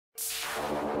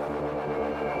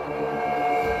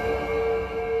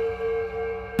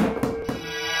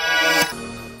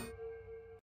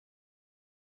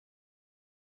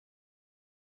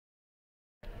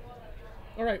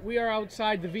All right, we are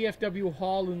outside the VFW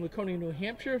Hall in Laconia, New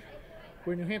Hampshire,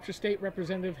 where New Hampshire State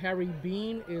Representative Harry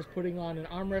Bean is putting on an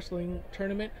arm wrestling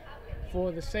tournament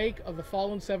for the sake of the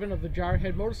Fallen Seven of the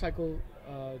Jarhead Motorcycle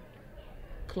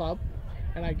Club.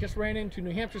 And I just ran into New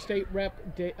Hampshire State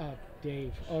Rep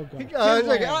Dave. Oh,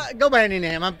 God. Go by any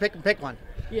name. I'm pick one.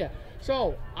 Yeah.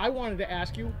 So I wanted to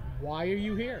ask you, why are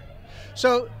you here?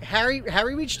 So Harry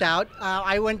reached out.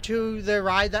 I went to the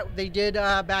ride that they did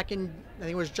back in, I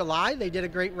think it was July. They did a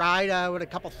great ride with a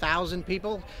couple thousand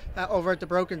people over at the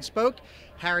Broken Spoke.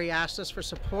 Harry asked us for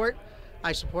support.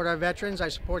 I support our veterans. I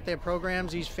support their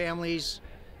programs. These families,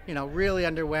 you know, really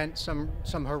underwent some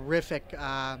horrific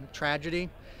tragedy.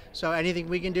 So anything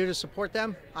we can do to support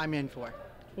them, I'm in for.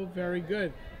 Well, very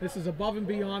good. This is above and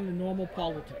beyond the normal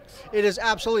politics. It is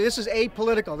absolutely. This is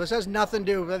apolitical. This has nothing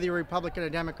to do with whether you're Republican or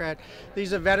Democrat.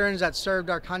 These are veterans that served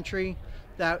our country.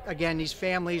 That, again, these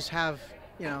families have,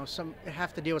 you know,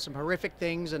 have to deal with some horrific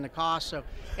things and the cost. So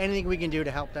anything we can do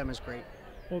to help them is great.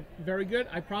 Well, very good.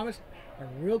 I promise a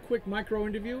real quick micro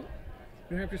interview.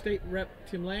 New Hampshire State Rep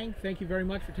Tim Lang, thank you very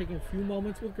much for taking a few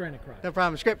moments with Granite Cross. No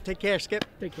problem. Skip. Take care, Skip.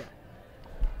 Take care.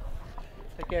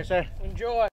 Take care, sir.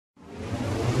 Enjoy.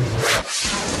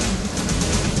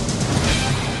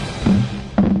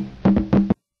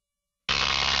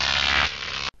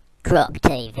 Croc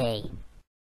TV.